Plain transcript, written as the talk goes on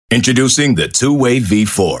Introducing the Two-Way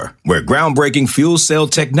V4, where groundbreaking fuel cell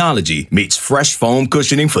technology meets fresh foam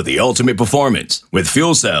cushioning for the ultimate performance. With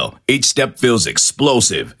Fuel Cell, each step feels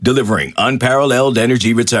explosive, delivering unparalleled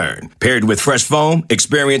energy return. Paired with fresh foam,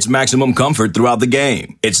 experience maximum comfort throughout the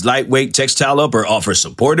game. Its lightweight textile upper offers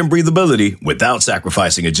support and breathability without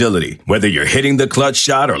sacrificing agility. Whether you're hitting the clutch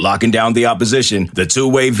shot or locking down the opposition, the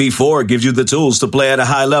Two-Way V4 gives you the tools to play at a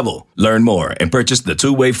high level. Learn more and purchase the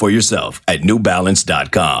Two-Way for yourself at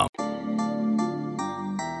newbalance.com.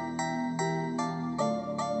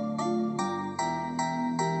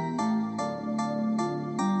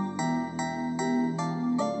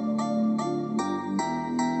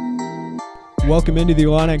 Welcome into the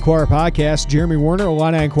Illini Inquirer podcast. Jeremy Werner,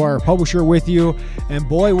 Illini Inquirer publisher, with you. And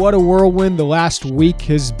boy, what a whirlwind the last week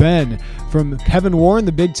has been. From Kevin Warren,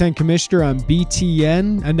 the Big Ten commissioner, on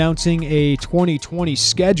BTN, announcing a 2020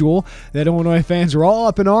 schedule that Illinois fans are all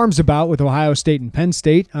up in arms about, with Ohio State and Penn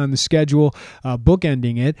State on the schedule,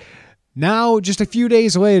 bookending it. Now, just a few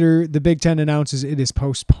days later, the Big Ten announces it is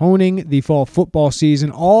postponing the fall football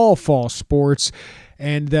season, all fall sports,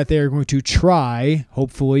 and that they are going to try,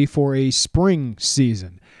 hopefully, for a spring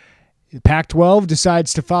season. The Pac-12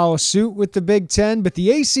 decides to follow suit with the Big Ten, but the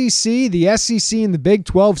ACC, the SEC, and the Big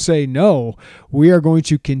 12 say, no, we are going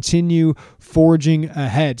to continue forging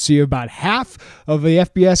ahead. So you have about half of the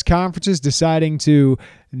FBS conferences deciding to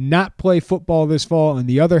not play football this fall, and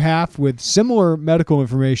the other half, with similar medical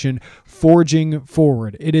information, forging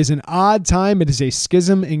forward. It is an odd time. It is a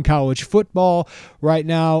schism in college football right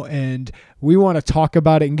now, and we want to talk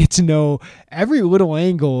about it and get to know every little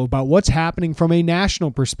angle about what's happening from a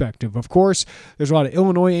national perspective. Of course, there's a lot of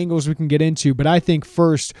Illinois angles we can get into, but I think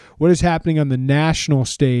first, what is happening on the national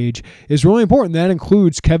stage is really important. That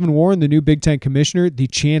includes Kevin Warren, the new Big Ten commissioner, the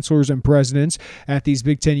chancellors and presidents at these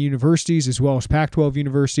Big Ten universities, as well as Pac-12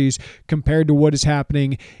 universities, compared to what is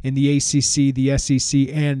happening in the ACC, the SEC,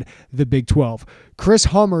 and the Big 12. Chris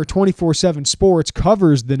Hummer, 24/7 Sports,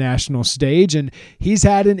 covers the national stage, and he's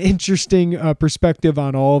had an interesting perspective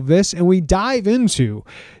on all of this, and we dive into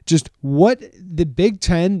just what the Big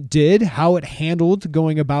Ten did, how it handled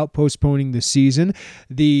going about postponing the season,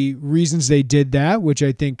 the reasons they did that, which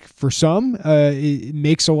I think for some it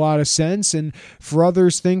makes a lot of sense, and for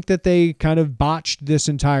others think that they kind of botched this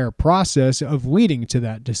entire process of leading to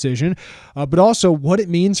that decision, but also what it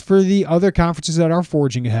means for the other conferences that are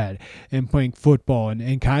forging ahead and playing football,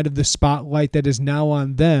 and kind of the spotlight that is now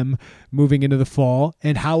on them moving into the fall,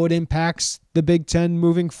 and how it impacts the Big Ten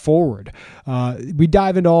moving forward. We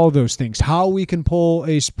dive into all of those things, how we can pull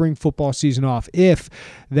a spring football season off, if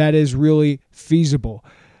that is really feasible.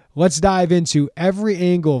 Let's dive into every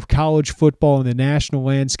angle of college football in the national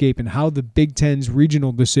landscape and how the Big Ten's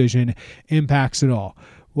regional decision impacts it all.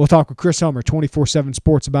 We'll talk with Chris Hummer, 24/7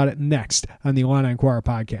 Sports, about it next on the Illini Inquirer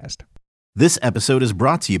podcast. This episode is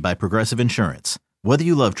brought to you by Progressive Insurance. Whether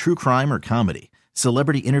you love true crime or comedy,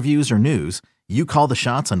 celebrity interviews or news, you call the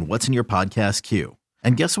shots on what's in your podcast queue.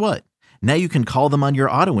 And guess what? Now you can call them on your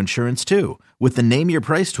auto insurance too, with the Name Your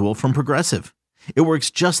Price tool from Progressive. It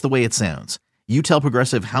works just the way it sounds. You tell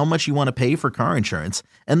Progressive how much you want to pay for car insurance,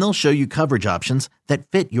 and they'll show you coverage options that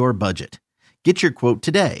fit your budget. Get your quote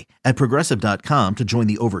today at Progressive.com to join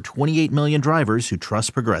the over 28 million drivers who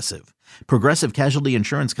trust Progressive. Progressive Casualty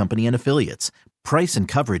Insurance Company and Affiliates. Price and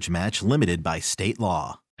coverage match limited by state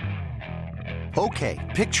law. Okay,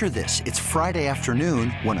 picture this. It's Friday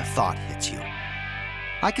afternoon when a thought hits you.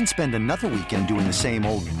 I can spend another weekend doing the same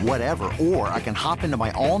old whatever, or I can hop into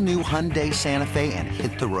my all-new Hyundai Santa Fe and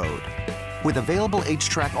hit the road. With available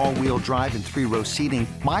H-Track all-wheel drive and 3-row seating,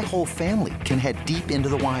 my whole family can head deep into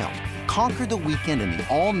the wild. Conquer the weekend in the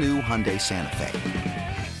all-new Hyundai Santa Fe.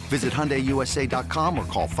 Visit HyundaiUSA.com or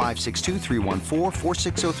call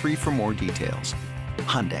 562-314-4603 for more details.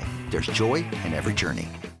 Hyundai, there's joy in every journey.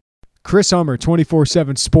 Chris Hummer,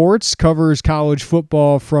 24/7 Sports, covers college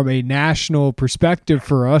football from a national perspective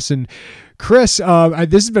for us. And Chris,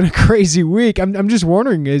 this has been a crazy week. I'm just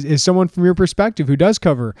wondering, as someone from your perspective who does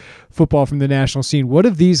cover football from the national scene, what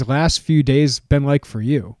have these last few days been like for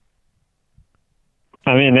you?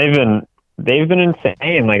 I mean, they've been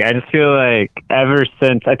insane. Like, I just feel like ever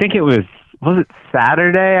since, I think was it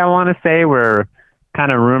Saturday, I want to say, where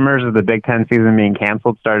kind of rumors of the Big Ten season being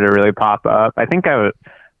canceled started to really pop up. I think I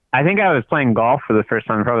was playing golf for the first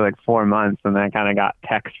time in probably like 4 months, and then I kind of got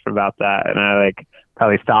text about that, and I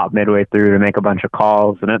probably stopped midway through to make a bunch of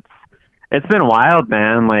calls, and it's been wild,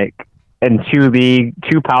 man. Like, in two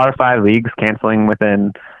Power 5 leagues canceling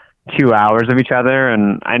within 2 hours of each other,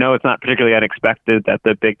 and I know it's not particularly unexpected that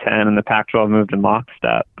the Big Ten and the Pac-12 moved in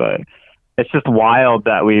lockstep, but it's just wild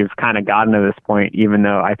that we've kind of gotten to this point, even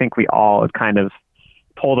though I think we all have kind of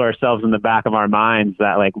told ourselves in the back of our minds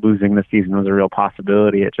that like losing the season was a real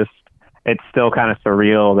possibility. It's still kind of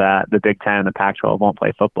surreal that the Big Ten and the Pac-12 won't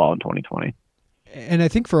play football in 2020. And I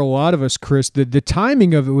think for a lot of us, Chris, the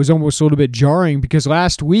timing of it was almost a little bit jarring because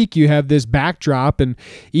last week you have this backdrop, and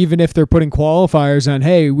even if they're putting qualifiers on,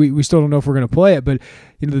 hey, we still don't know if we're going to play it, but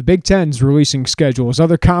the Big Ten's releasing schedules.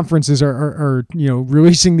 Other conferences are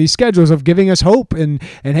releasing these schedules of giving us hope, and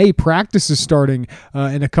hey, practice is starting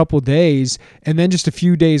in a couple days, and then just a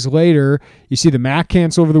few days later, you see the MAC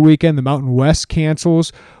cancel over the weekend, the Mountain West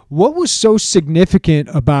cancels. What was so significant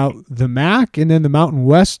about the MAC and then the Mountain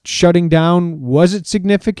West shutting down? Was it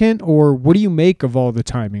significant, or what do you make of all the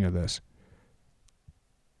timing of this?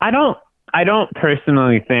 I don't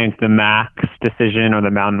personally think the MAC's decision or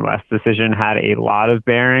the Mountain West decision had a lot of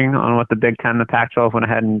bearing on what the Big Ten and the Pac-12 went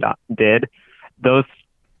ahead and did. Those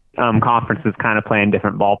conferences kind of play in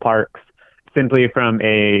different ballparks, simply from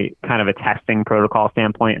a kind of a testing protocol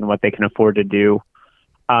standpoint and what they can afford to do.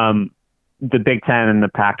 The Big Ten and the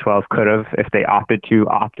Pac-12 could have, if they opted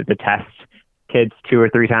to test kids 2 or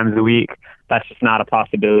 3 times a week. That's just not a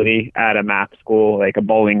possibility at a MAC school. Like a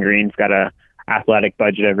Bowling Green's got a athletic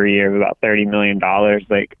budget every year of about $30 million.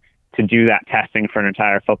 Like to do that testing for an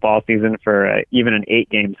entire football season for even an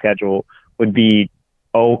 8-game schedule would be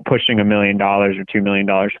pushing $1 million or $2 million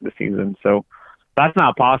for the season. So that's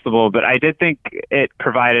not possible. But I did think it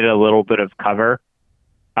provided a little bit of cover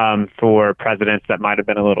for presidents that might have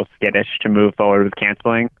been a little skittish to move forward with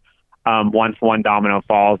canceling. Once one domino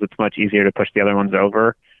falls, it's much easier to push the other ones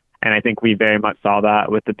over. And I think we very much saw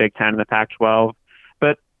that with the Big Ten and the Pac-12.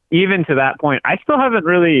 But even to that point, I still haven't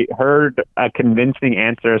really heard a convincing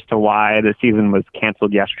answer as to why the season was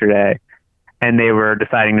canceled yesterday and they were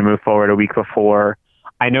deciding to move forward a week before.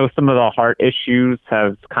 I know some of the heart issues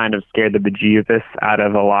have kind of scared the bejeebus out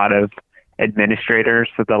of a lot of administrators,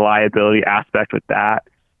 so the liability aspect with that.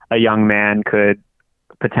 A young man could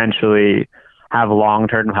potentially have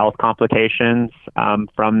long-term health complications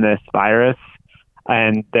from this virus.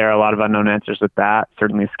 And there are a lot of unknown answers with that.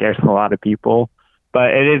 Certainly scares a lot of people. But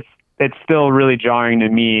it's still really jarring to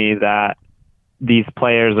me that these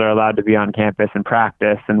players are allowed to be on campus and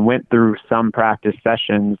practice and went through some practice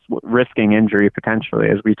sessions risking injury potentially,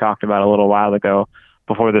 as we talked about a little while ago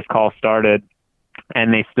before this call started.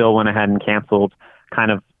 And they still went ahead and canceled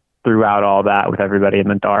kind of throughout all that with everybody in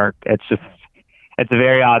the dark. It's a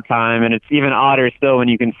very odd time. And it's even odder still when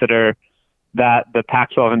you consider that the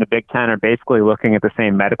Pac-12 and the Big Ten are basically looking at the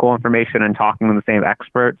same medical information and talking to the same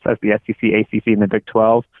experts as the SEC, ACC, and the Big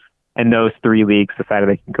 12. And those 3 leagues decided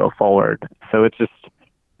they can go forward. So it's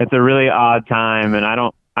a really odd time. And I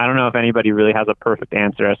don't know if anybody really has a perfect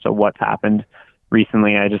answer as to what's happened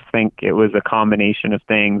recently. I just think it was a combination of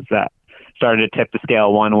things that started to tip the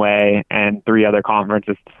scale one way, and 3 other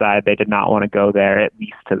conferences decided they did not want to go there, at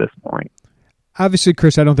least to this point. Obviously,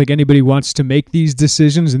 Chris, I don't think anybody wants to make these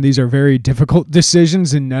decisions, and these are very difficult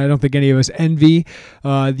decisions, and I don't think any of us envy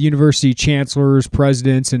the university chancellors,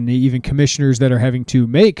 presidents, and even commissioners that are having to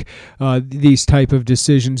make these type of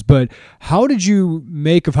decisions. But how did you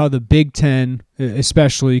make of how the Big Ten,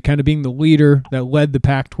 especially kind of being the leader that led the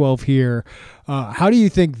Pac-12 here, how do you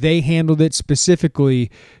think they handled it specifically?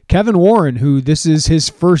 Kevin Warren, who this is his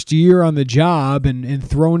first year on the job and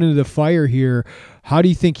thrown into the fire here, how do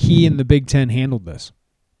you think he and the Big Ten handled this?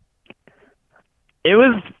 It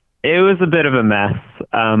was a bit of a mess.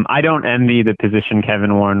 I don't envy the position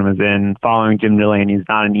Kevin Warren was in. Following Jim Delaney is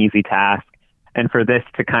not an easy task. And for this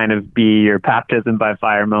to kind of be your baptism by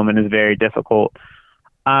fire moment is very difficult.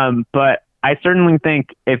 But I certainly think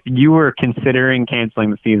if you were considering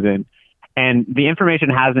canceling the season, and the information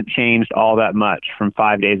hasn't changed all that much from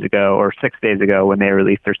 5 days ago or 6 days ago when they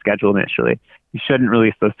released their schedule initially, you shouldn't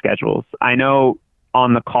release those schedules. I know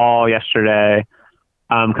on the call yesterday,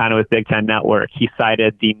 kind of with Big Ten Network, he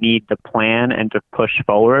cited the need to plan and to push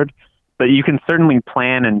forward, but you can certainly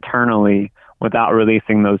plan internally without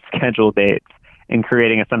releasing those schedule dates and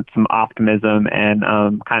creating some optimism and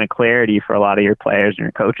kind of clarity for a lot of your players and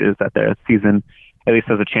your coaches that their season at least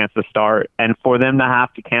has a chance to start. And for them to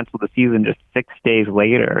have to cancel the season just 6 days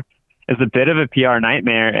later is a bit of a PR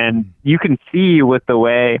nightmare. And you can see with the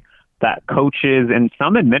way that coaches and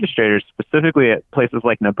some administrators, specifically at places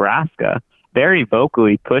like Nebraska, very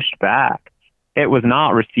vocally pushed back. It was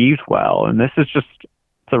not received well. And this is it's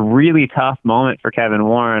a really tough moment for Kevin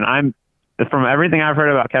Warren. From everything I've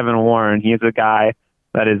heard about Kevin Warren, he is a guy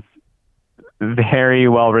that is very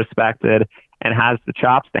well respected and has the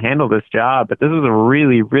chops to handle this job. But this is a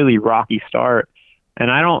really, really rocky start.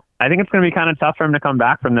 And I think it's going to be kind of tough for him to come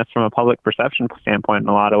back from this from a public perception standpoint in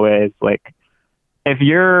a lot of ways. Like, if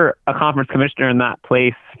you're a conference commissioner in that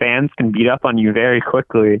place, fans can beat up on you very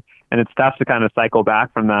quickly, and it's tough to kind of cycle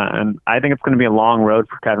back from that. And I think it's going to be a long road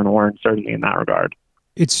for Kevin Warren, certainly in that regard.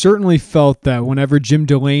 It certainly felt that whenever Jim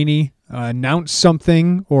Delaney announced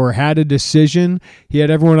something or had a decision, he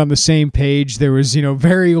had everyone on the same page. There was,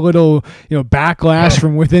 very little, backlash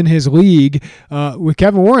from within his league. With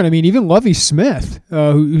Kevin Warren, I mean, even Lovie Smith,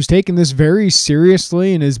 who's taken this very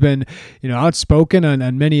seriously and has been, outspoken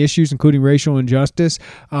on many issues, including racial injustice.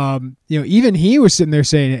 Even he was sitting there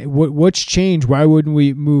saying, "What's changed? Why wouldn't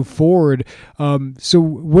we move forward?" So,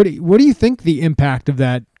 what do you think the impact of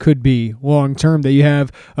that could be long term? That you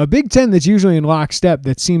have a Big Ten that's usually in lockstep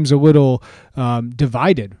that seems a little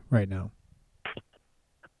divided right now.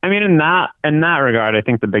 I mean, in that regard, I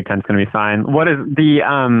think the Big Ten's going to be fine. What is the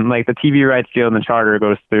the TV rights deal and the charter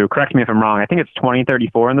goes through? Correct me if I'm wrong. I think it's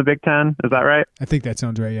 2034 in the Big Ten. Is that right? I think that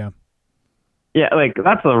sounds right. Yeah. Yeah,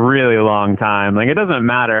 that's a really long time. It doesn't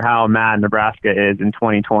matter how mad Nebraska is in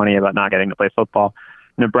 2020 about not getting to play football.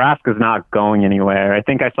 Nebraska's not going anywhere. I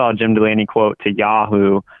think I saw a Jim Delaney quote to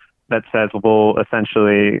Yahoo that says, "We'll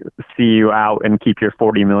essentially see you out and keep your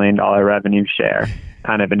 $40 million revenue share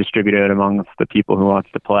kind of and distribute it amongst the people who wants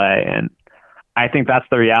to play." And I think that's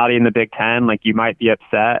the reality in the Big Ten. You might be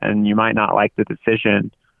upset and you might not like the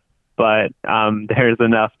decision, but there's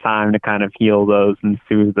enough time to kind of heal those and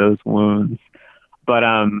soothe those wounds. But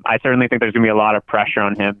I certainly think there's going to be a lot of pressure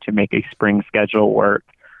on him to make a spring schedule work,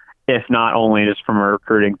 if not only just from a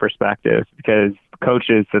recruiting perspective, because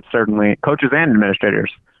coaches and administrators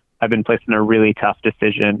have been placed in a really tough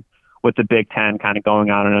decision with the Big Ten kind of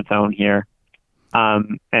going out on its own here.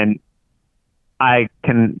 And I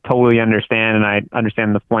can totally understand, and I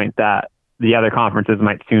understand the point that the other conferences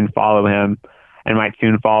might soon follow him and might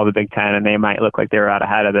soon follow the Big Ten, and they might look like they're out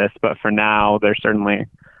ahead of this. But for now, they're certainly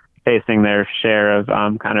facing their share of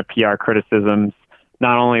kind of PR criticisms,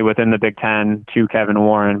 not only within the Big Ten to Kevin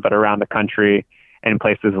Warren, but around the country in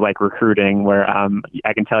places like recruiting, where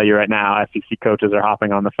I can tell you right now, SEC coaches are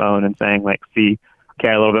hopping on the phone and saying,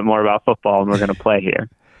 care a little bit more about football and we're going to play here.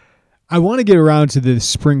 I want to get around to the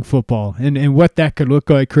spring football and what that could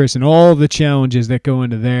look like, Chris, and all the challenges that go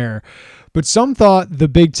into there. But some thought the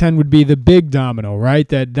Big Ten would be the big domino, right?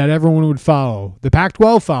 That everyone would follow. The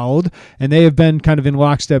Pac-12 followed, and they have been kind of in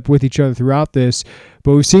lockstep with each other throughout this.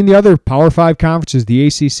 But we've seen the other Power 5 conferences, the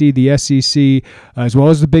ACC, the SEC, as well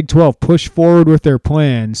as the Big 12, push forward with their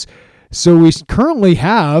plans. So we currently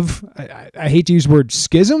have, I hate to use the word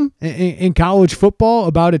schism in college football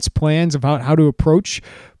about its plans about how to approach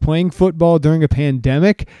playing football during a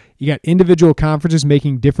pandemic. You got individual conferences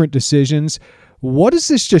making different decisions. What does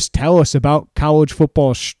this just tell us about college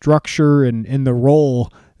football structure and the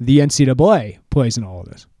role the NCAA plays in all of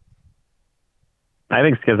this? I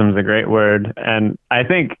think schism is a great word. And I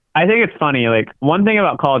think it's funny, one thing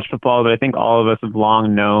about college football that I think all of us have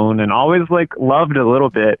long known and always loved a little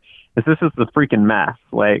bit is this is the freaking mess.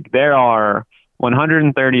 There are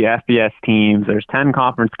 130 FBS teams. There's 10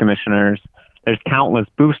 conference commissioners. There's countless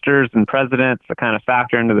boosters and presidents that kind of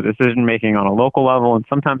factor into the decision-making on a local level and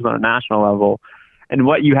sometimes on a national level. And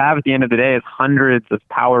what you have at the end of the day is hundreds of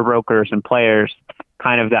power brokers and players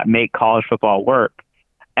kind of that make college football work.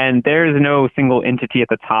 And there's no single entity at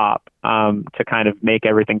the top to kind of make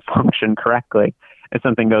everything function correctly if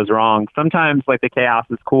something goes wrong. Sometimes the chaos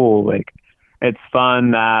is cool. It's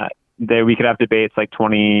fun that we could have debates like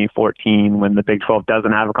 2014 when the Big 12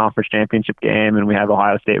 doesn't have a conference championship game and we have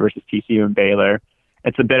Ohio State versus TCU and Baylor.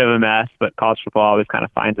 It's a bit of a mess, but college football always kind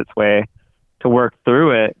of finds its way to work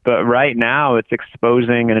through it. But right now it's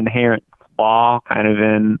exposing an inherent flaw kind of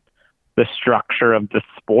in the structure of the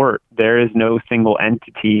sport. There is no single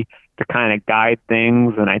entity to kind of guide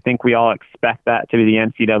things, and I think we all expect that to be the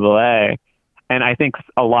NCAA. And I think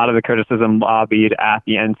a lot of the criticism lobbied at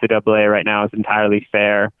the NCAA right now is entirely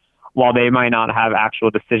fair. While they might not have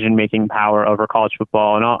actual decision-making power over college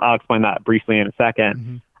football, and I'll explain that briefly in a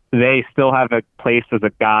second, they still have a place as a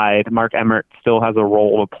guide. Mark Emmert still has a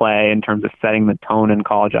role to play in terms of setting the tone in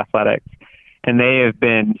college athletics. And they have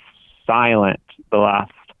been silent the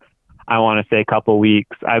last, I want to say, couple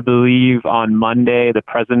weeks. I believe on Monday, the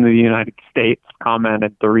President of the United States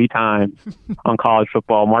commented 3 times on college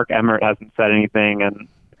football. Mark Emmert hasn't said anything, and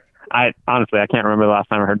I can't remember the last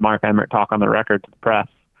time I heard Mark Emmert talk on the record to the press.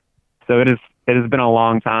 So it has been a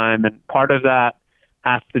long time, and part of that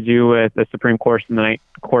has to do with the Supreme Court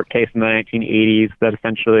case in the 1980s that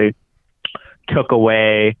essentially took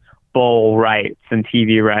away bowl rights and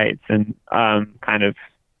TV rights and kind of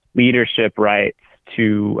leadership rights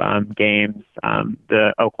to games.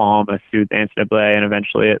 The Oklahoma sued the NCAA, and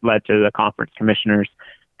eventually it led to the conference commissioners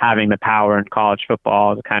having the power in college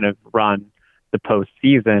football to kind of run the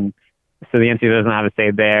postseason. So the NCAA doesn't have a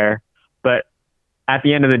say there. But at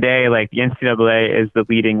the end of the day, like, the NCAA is the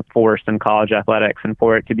leading force in college athletics, and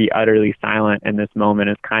for it to be utterly silent in this moment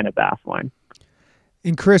is kind of baffling.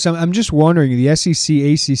 And Chris, I'm just wondering, the SEC,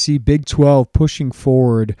 ACC, Big 12 pushing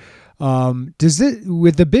forward,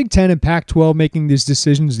 with the Big 10 and Pac-12 making these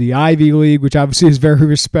decisions, the Ivy League, which obviously is very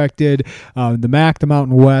respected, the MAC, the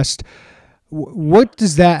Mountain West, how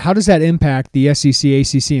does that impact the SEC,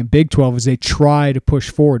 ACC, and Big 12 as they try to push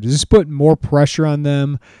forward? Does this put more pressure on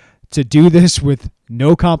them to do this with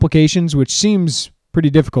no complications, which seems pretty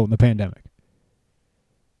difficult in the pandemic?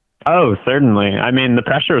 Oh, certainly. I mean, the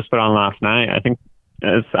pressure was put on last night. I think,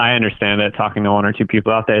 as I understand it, talking to one or two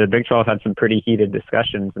people out there, the Big 12 had some pretty heated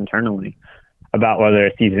discussions internally about whether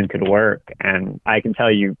a season could work. And I can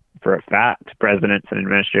tell you for a fact, presidents and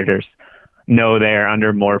administrators know they're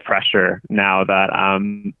under more pressure now that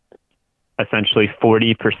essentially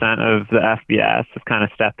 40% of the FBS has kind of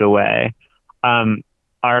stepped away.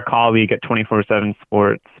 Our colleague at 24/7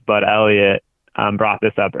 Sports, Bud Elliott, brought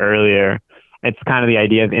this up earlier. It's kind of the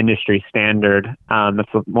idea of industry standard.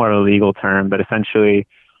 That's more of a legal term, but essentially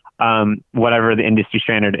whatever the industry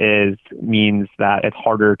standard is means that it's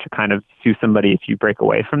harder to kind of sue somebody if you break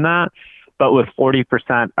away from that. But with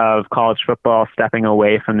 40% of college football stepping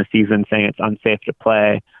away from the season, saying it's unsafe to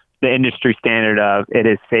play, the industry standard of it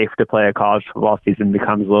is safe to play a college football season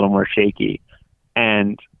becomes a little more shaky.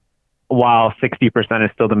 And while 60%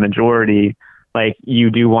 is still the majority, like, you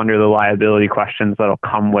do wonder the liability questions that'll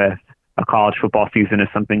come with a college football season if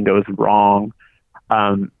something goes wrong,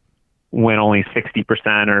 when only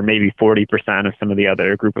 60% or maybe 40% of some of the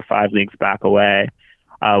other Group of Five leagues back away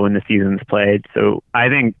when the season's played. So I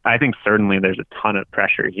think certainly there's a ton of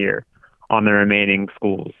pressure here on the remaining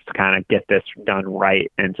schools to kind of get this done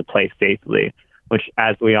right and to play safely, which,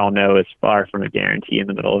 as we all know, is far from a guarantee in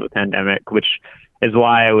the middle of a pandemic, which is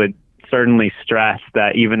why I would certainly stress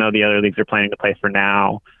that even though the other leagues are planning to play for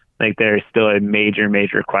now, like, there's still a major,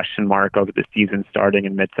 major question mark over the season starting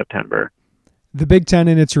in mid-September. The Big Ten,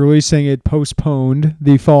 in its release, saying it postponed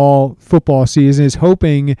the fall football season, is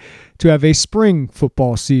hoping to have a spring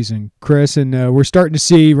football season, Chris. And we're starting to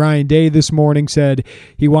see Ryan Day this morning said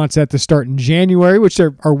he wants that to start in January, which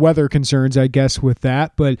there are weather concerns, I guess, with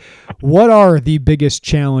that. But what are the biggest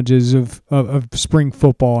challenges of spring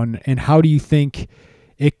football, and how do you think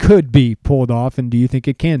it could be pulled off, and do you think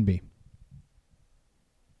it can be?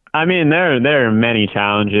 I mean, there are many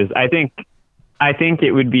challenges. I think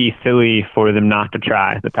it would be silly for them not to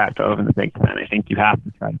try, the Pac-12 and the Big Ten. I think you have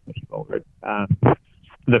to try to push forward.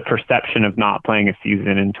 The perception of not playing a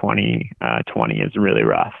season in 2020 is really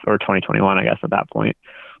rough, or 2021, I guess, at that point.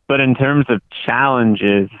 But in terms of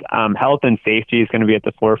challenges, health and safety is going to be at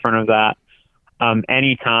the forefront of that.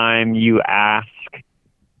 Anytime you ask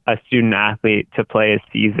a student athlete to play a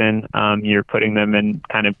season, you're putting them in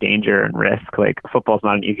kind of danger and risk. Like, football's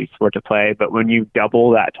not an easy sport to play, but when you double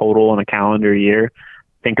that total in a calendar year,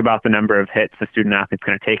 think about the number of hits the student athlete's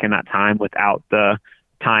going to take in that time without the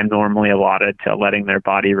time normally allotted to letting their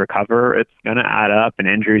body recover. It's going to add up and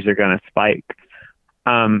injuries are going to spike.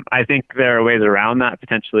 I think there are ways around that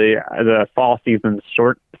potentially. The fall season's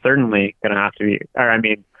certainly going to have to be,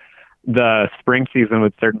 the spring season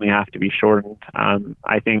would certainly have to be shortened.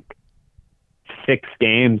 I think 6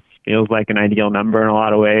 games feels like an ideal number in a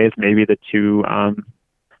lot of ways. Maybe the 2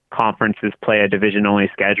 conferences play a division-only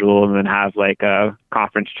schedule and then have like a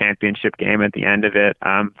conference championship game at the end of it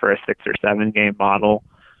for a 6 or 7 game model.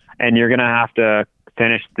 And you're going to have to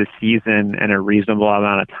finish the season in a reasonable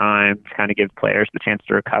amount of time to kind of give players the chance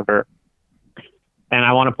to recover. And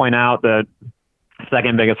I want to point out the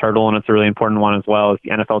second biggest hurdle, and it's a really important one as well, is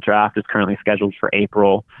the NFL draft is currently scheduled for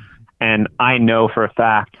April. And I know for a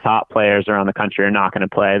fact top players around the country are not going to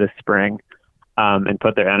play this spring and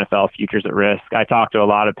put their NFL futures at risk. I talked to a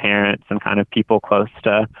lot of parents and kind of people close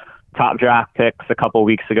to top draft picks a couple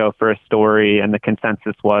weeks ago for a story, and the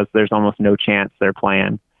consensus was there's almost no chance they're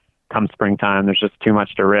playing come springtime. There's just too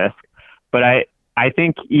much to risk. But I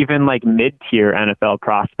think even like mid-tier NFL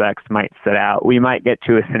prospects might sit out. We might get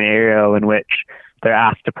to a scenario in which they're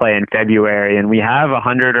asked to play in February, and we have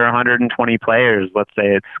 100 or 120 players, let's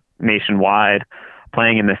say it's nationwide,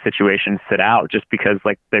 playing in this situation sit out just because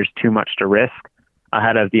like there's too much to risk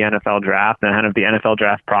ahead of the NFL draft and ahead of the NFL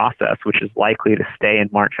draft process, which is likely to stay in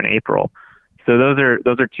March and April. So those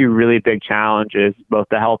are 2 really big challenges, both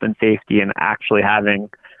the health and safety and actually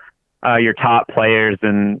having your top players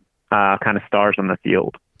and kind of stars on the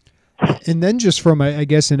field. And then just from, I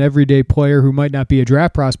guess, an everyday player who might not be a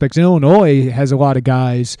draft prospect, Illinois has a lot of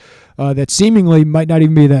guys that seemingly might not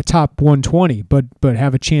even be that top 120, but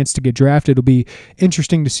have a chance to get drafted. It'll be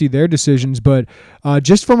interesting to see their decisions. But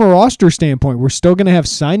just from a roster standpoint, we're still going to have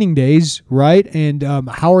signing days, right? And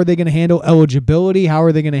how are they going to handle eligibility? How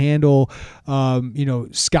are they going to handle,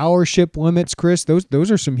 scholarship limits, Chris?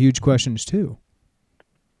 Those are some huge questions too.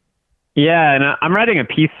 Yeah, and I'm writing a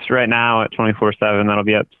piece right now at 24/7 that'll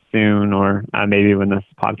be up soon, or maybe when this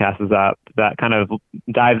podcast is up, that kind of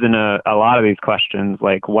dives into a lot of these questions,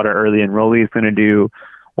 like what are early enrollees going to do?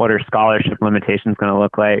 What are scholarship limitations going to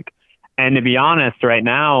look like? And to be honest, right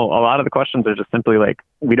now, a lot of the questions are just simply like,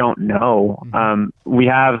 we don't know. We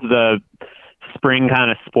have the spring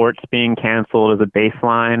kind of sports being canceled as a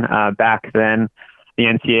baseline. Back then, the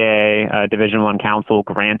NCAA Division I Council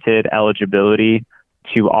granted eligibility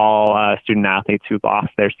to all student athletes who lost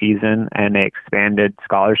their season, and they expanded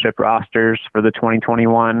scholarship rosters for the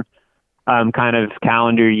 2021 kind of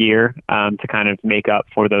calendar year to kind of make up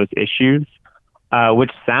for those issues, which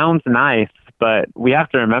sounds nice, but we have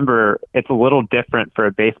to remember it's a little different for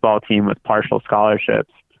a baseball team with partial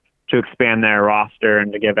scholarships to expand their roster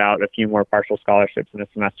and to give out a few more partial scholarships in a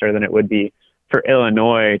semester than it would be for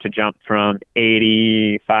Illinois to jump from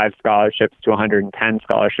 85 scholarships to 110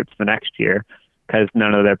 scholarships the next year, because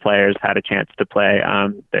none of their players had a chance to play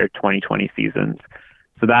their 2020 seasons.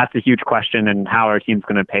 So that's a huge question, and how our team's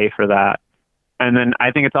going to pay for that. And then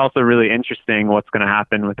I think it's also really interesting what's going to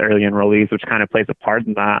happen with early enrollees, which kind of plays a part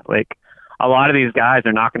in that. Like, a lot of these guys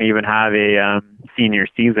are not going to even have a senior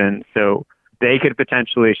season, so they could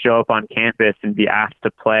potentially show up on campus and be asked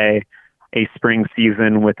to play a spring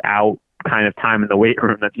season without kind of time in the weight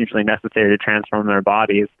room that's usually necessary to transform their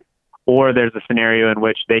bodies. Or there's a scenario in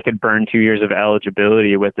which they could burn 2 years of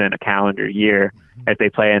eligibility within a calendar year if they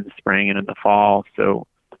play in the spring and in the fall. So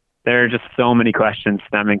there are just so many questions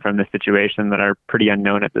stemming from this situation that are pretty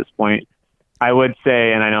unknown at this point. I would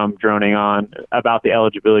say, and I know I'm droning on, about the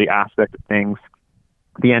eligibility aspect of things,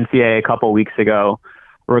 the NCAA a couple weeks ago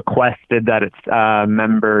requested that its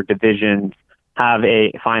member divisions have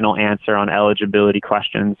a final answer on eligibility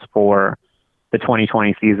questions for the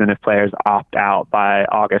 2020 season if players opt out by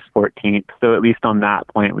August 14th. So at least on that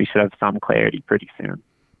point, we should have some clarity pretty soon.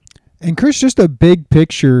 And Chris, just a big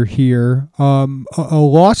picture here. A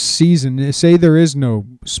lost season, say there is no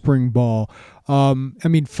spring ball. I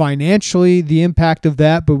mean, financially, the impact of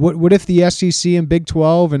that, but what if the SEC and Big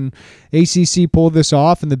 12 and ACC pull this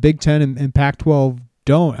off and the Big 10 and Pac-12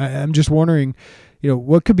 don't? I'm just wondering,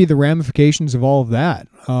 what could be the ramifications of all of that?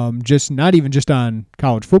 Just not even just on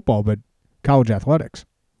college football, but college athletics.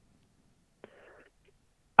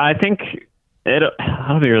 I think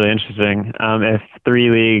that'll be really interesting if 3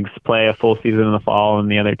 leagues play a full season in the fall and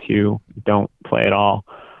the other 2 don't play at all.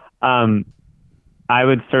 I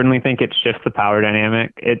would certainly think it shifts the power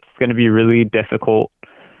dynamic. It's going to be really difficult.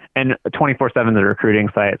 And 24/7 is a recruiting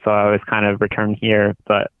site, so I always kind of return here.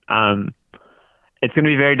 But it's going to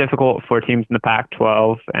be very difficult for teams in the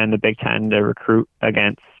Pac-12 and the Big Ten to recruit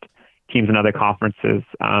against teams in other conferences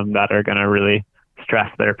that are going to really stress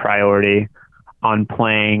their priority on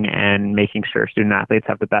playing and making sure student athletes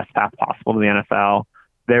have the best path possible to the NFL.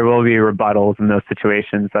 There will be rebuttals in those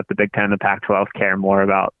situations that the Big Ten and the Pac-12 care more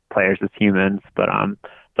about players as humans, but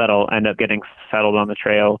that'll end up getting settled on the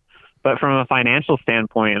trail. But from a financial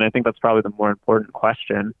standpoint, and I think that's probably the more important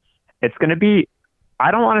question, it's going to be,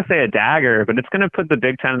 I don't want to say a dagger, but it's going to put the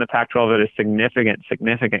Big Ten and the Pac-12 at a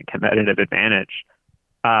significant competitive advantage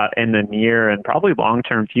in the near and probably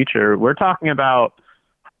long-term future. We're talking about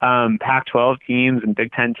Pac-12 teams and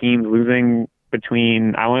Big Ten teams losing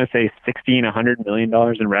between, I want to say, $60 and $100 million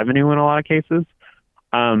in revenue in a lot of cases.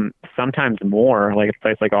 Sometimes more. Like a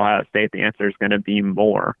place like Ohio State, the answer is going to be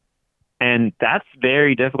more. And that's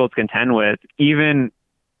very difficult to contend with,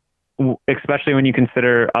 especially when you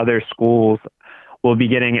consider other schools will be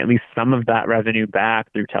getting at least some of that revenue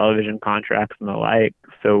back through television contracts and the like.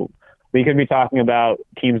 So we could be talking about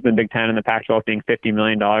teams in the Big Ten and the Pac-12 being $50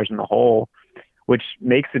 million in the hole, which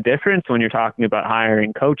makes a difference when you're talking about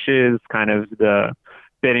hiring coaches, kind of the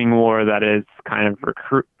bidding war that is kind of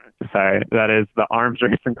that is the arms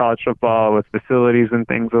race in college football with facilities and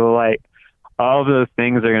things of the like. All of those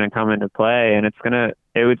things are going to come into play, and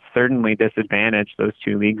it would certainly disadvantage those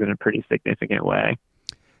 2 leagues in a pretty significant way.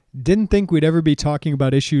 Didn't think we'd ever be talking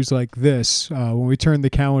about issues like this when we turned the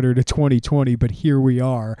calendar to 2020, but here we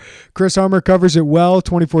are. Chris Harmer covers it well,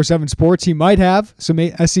 24/7 Sports. He might have some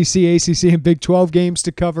SEC, ACC, and Big 12 games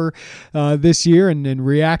to cover this year and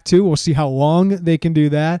react to. We'll see how long they can do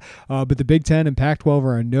that, but the Big 10 and Pac-12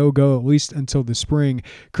 are a no-go, at least until the spring.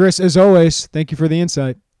 Chris, as always, thank you for the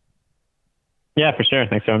insight. Yeah, for sure.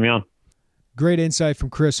 Thanks for having me on. Great insight from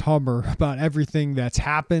Chris Hummer about everything that's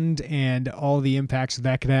happened and all the impacts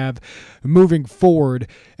that could have moving forward.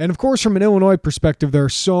 And of course, from an Illinois perspective, there are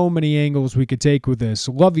so many angles we could take with this.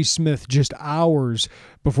 Lovie Smith, just hours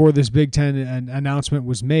before this Big Ten announcement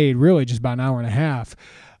was made, really just about an hour and a half,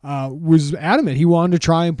 was adamant he wanted to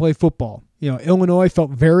try and play football. Illinois felt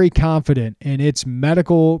very confident in its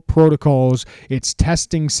medical protocols, its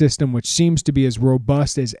testing system, which seems to be as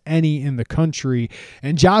robust as any in the country.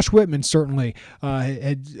 And Josh Whitman certainly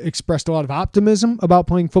had expressed a lot of optimism about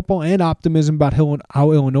playing football and optimism about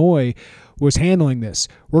how Illinois was handling this.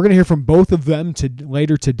 We're going to hear from both of them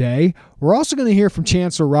later today. We're also going to hear from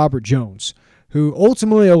Chancellor Robert Jones, who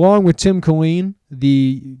ultimately, along with Tim Killeen,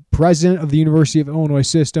 the president of the University of Illinois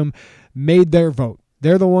system, made their vote.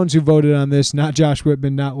 They're the ones who voted on this, not Josh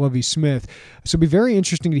Whitman, not Lovie Smith. So it'll be very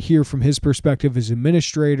interesting to hear from his perspective as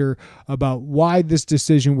administrator about why this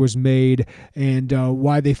decision was made and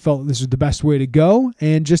why they felt this was the best way to go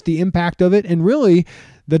and just the impact of it and really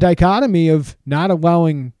the dichotomy of not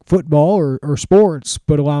allowing football or sports,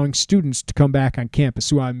 but allowing students to come back on campus.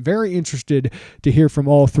 So I'm very interested to hear from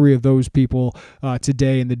all three of those people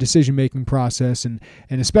today in the decision-making process, and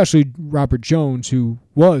especially Robert Jones, who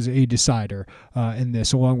was a decider in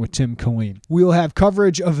this, along with Tim Killeen. We'll have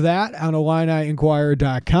coverage of that on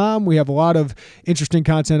IlliniInquirer.com. We have a lot of interesting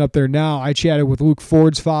content up there now. I chatted with Luke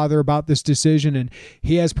Ford's father about this decision, and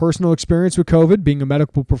he has personal experience with COVID, being a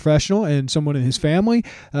medical professional, and someone in his family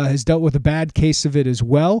has dealt with a bad case of it as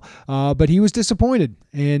well. But he was disappointed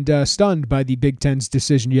and stunned by the Big Ten's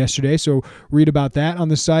decision yesterday. So read about that on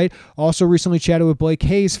the site. Also recently chatted with Blake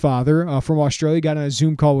Hayes' father from Australia, got on a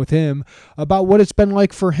Zoom call with him about what it's been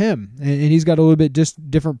like for him. And he's got a little bit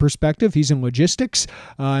different perspective. He's in logistics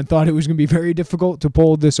and thought it was going to be very difficult to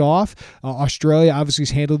pull this off. Australia obviously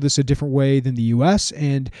has handled this a different way than the U.S.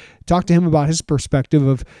 and talked to him about his perspective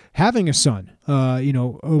of having a son, a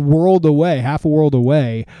world away, half a world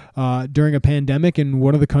away during a pandemic in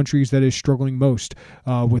one of the countries that is struggling most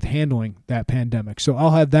with handling that pandemic. So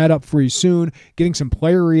I'll have that up for you soon. Getting some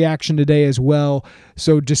player reaction today as well.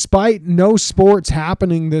 So despite no sports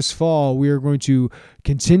happening this fall, we are going to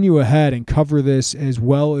continue ahead and cover this as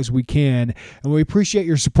well as we can. And we appreciate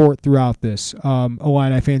your support throughout this.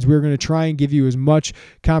 Illini fans, we're going to try and give you as much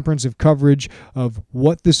comprehensive coverage of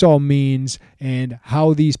what this all means and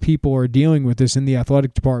how these people are dealing with this in the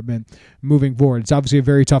athletic department moving forward. It's obviously a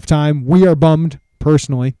very tough time. We are bummed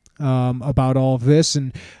personally about all of this,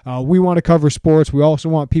 and we want to cover sports. We also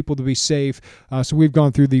want people to be safe, so we've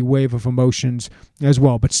gone through the wave of emotions as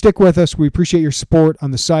well. But stick with us. We appreciate your support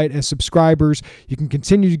on the site. As subscribers, you can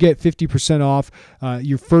continue to get 50% off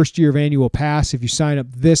your first year of annual pass if you sign up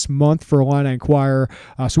this month for Illini Inquirer.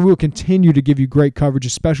 So we will continue to give you great coverage,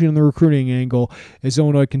 especially on the recruiting angle, as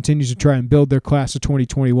Illinois continues to try and build their class of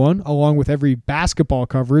 2021, along with every basketball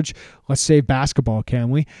coverage. Let's save basketball,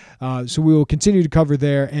 can we? So we will continue to cover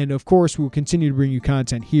there, and of course, we will continue to bring you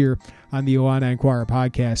content here on the Illini Inquirer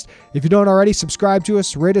podcast. If you don't already, subscribe to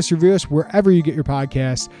us, rate us, review us wherever you get your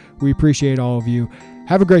podcasts. We appreciate all of you.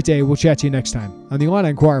 Have a great day. We'll chat to you next time on the Illini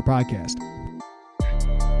Inquirer podcast.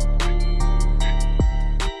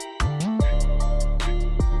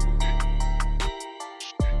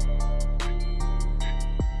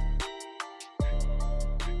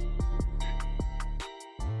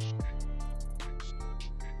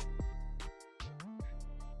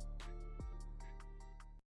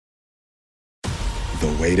 The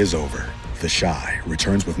wait is over. The Chi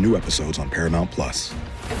returns with new episodes on Paramount+.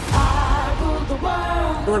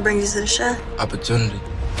 What brings you to the Chi? Opportunity.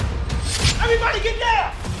 Everybody get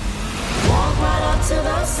down! Walk right up to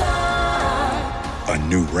the side. A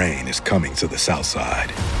new reign is coming to the South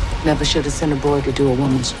Side. Never should have sent a boy to do a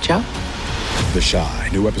woman's job. The Chi.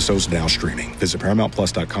 New episodes now streaming. Visit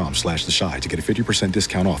ParamountPlus.com/The Chi to get a 50%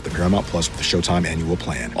 discount off the Paramount Plus with the Showtime annual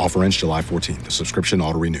plan. Offer ends July 14th. The subscription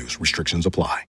auto-renews. Restrictions apply.